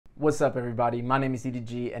What's up everybody, my name is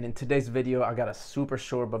EDG, and in today's video I got a super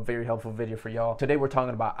short but very helpful video for y'all. Today we're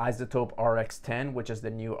talking about iZotope RX10, which is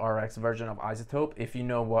the new RX version of iZotope. If you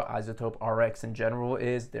know what iZotope RX in general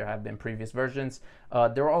is, there have been previous versions.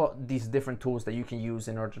 There are all these different tools that you can use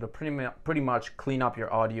in order to pretty much clean up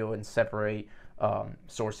your audio and separate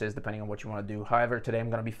sources depending on what you want to do. However, today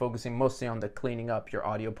I'm going to be focusing mostly on the cleaning up your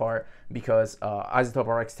audio part because iZotope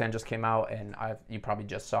RX10 just came out, and you probably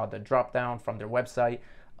just saw the drop down from their website.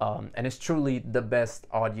 And it's truly the best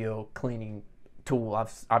audio cleaning tool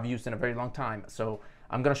I've used in a very long time. So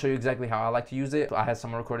I'm gonna show you exactly how I like to use it. I had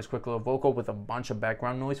someone record this quick little vocal with a bunch of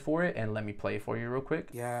background noise for it, and let me play it for you real quick.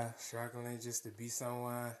 Yeah, struggling just to be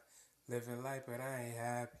someone, living life, but I ain't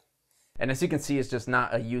happy. And as you can see, it's just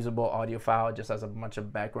not a usable audio file. It just has a bunch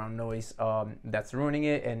of background noise that's ruining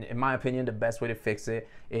it. And in my opinion, the best way to fix it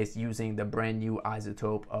is using the brand new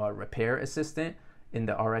iZotope Repair Assistant in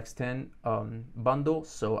the RX10 bundle.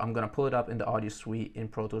 So I'm gonna pull it up in the audio suite in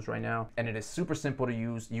Pro Tools right now, and it is super simple to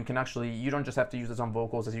use. You don't just have to use this on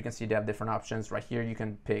vocals. As you can see, they have different options right here. You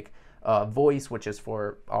can pick voice, which is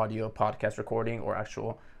for audio podcast recording or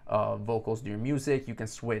actual vocals during music. You can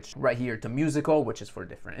switch right here to musical, which is for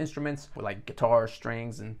different instruments like guitar,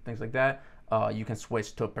 strings, and things like that. You can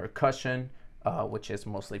switch to percussion, which is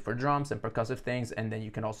mostly for drums and percussive things, and then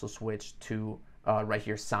you can also switch to right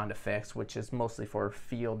here sound effects, which is mostly for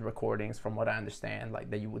field recordings from what I understand, like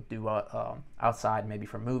that you would do outside, maybe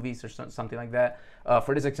for movies or something like that.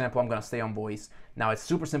 For this example, I'm gonna stay on voice. Now it's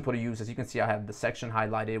super simple to use. As you can see, I have the section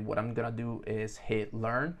highlighted. What I'm gonna do is hit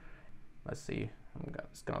learn. Let's see, I'm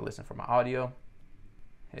just gonna listen for my audio.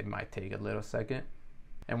 It might take a little second,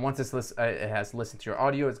 and once it has listened to your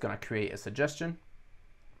audio, it's gonna create a suggestion,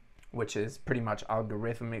 which is pretty much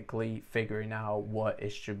algorithmically figuring out what it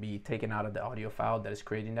should be taken out of the audio file that is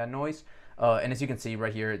creating that noise. And as you can see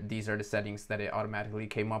right here, these are the settings that it automatically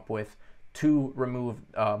came up with to remove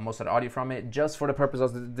most of the audio from it, just for the purpose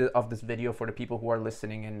of this video. For the people who are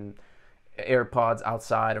listening in AirPods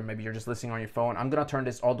outside, or maybe you're just listening on your phone, I'm gonna turn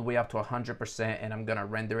this all the way up to 100%, and I'm gonna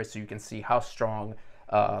render it so you can see how strong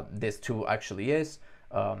this tool actually is.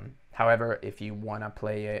 However, if you want to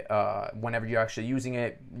play it whenever you're actually using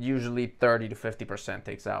it, usually 30 to 50%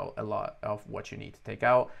 takes out a lot of what you need to take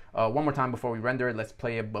out. One more time before we render it, let's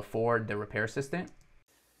play it before the repair assistant.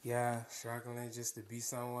 Yeah, struggling just to be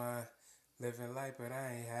someone, living life, but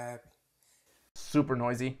I ain't happy. Super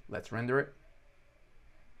noisy. Let's render it.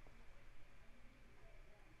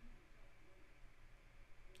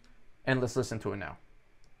 And let's listen to it now.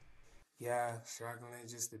 Yeah, struggling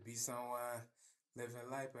just to be someone, living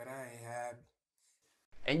life, but I ain't happy.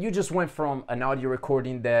 And you just went from an audio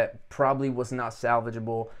recording that probably was not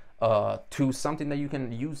salvageable to something that you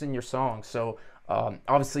can use in your song. So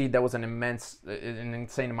obviously there was an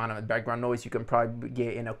insane amount of background noise. You can probably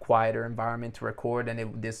get in a quieter environment to record, and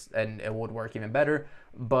it would work even better.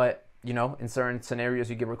 But you know, in certain scenarios,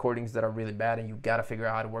 you get recordings that are really bad, and you got to figure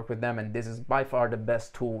out how to work with them. And this is by far the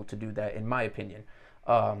best tool to do that, in my opinion.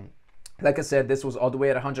 Like I said, this was all the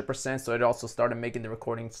way at 100%, so it also started making the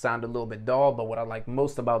recording sound a little bit dull. But what I like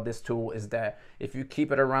most about this tool is that if you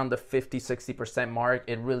keep it around the 50-60% mark,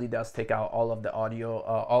 it really does take out all of the audio,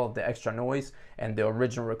 all of the extra noise, and the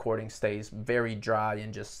original recording stays very dry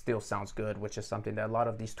and just still sounds good, which is something that a lot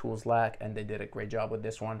of these tools lack, and they did a great job with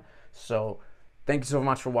this one. So thank you so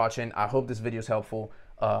much for watching. I hope this video is helpful.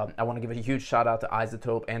 I want to give a huge shout out to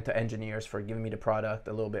iZotope and to Engineears for giving me the product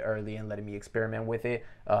a little bit early and letting me experiment with it.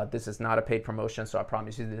 This is not a paid promotion, so I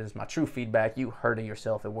promise you this is my true feedback. You heard it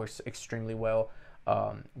yourself. It works extremely well.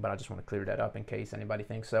 But I just want to clear that up in case anybody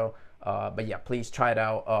thinks so. But yeah, please try it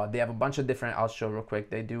out. They have a bunch of different, I'll show real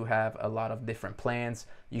quick. They do have a lot of different plans.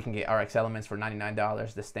 You can get RX Elements for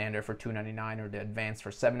 $99, the standard for $299, or the advanced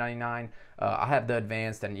for $799. I have the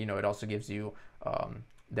advanced, and you know, it also gives you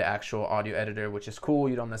the actual audio editor, which is cool.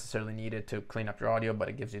 You don't necessarily need it to clean up your audio, but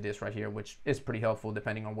it gives you this right here, which is pretty helpful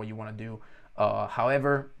depending on what you want to do.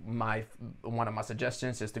 However, one of my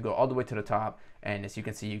suggestions is to go all the way to the top, and as you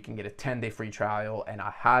can see, you can get a 10-day free trial, and I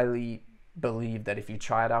highly believe that if you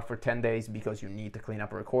try it out for 10 days because you need to clean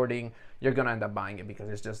up a recording, you're gonna end up buying it because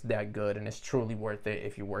it's just that good, and it's truly worth it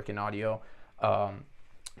if you work in audio.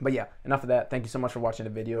 But yeah, enough of that. Thank you so much for watching the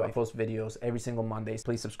video. I post videos every single Monday.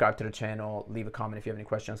 Please subscribe to the channel. Leave a comment if you have any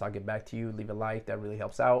questions. I'll get back to you. Leave a like. That really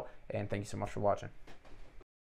helps out. And thank you so much for watching.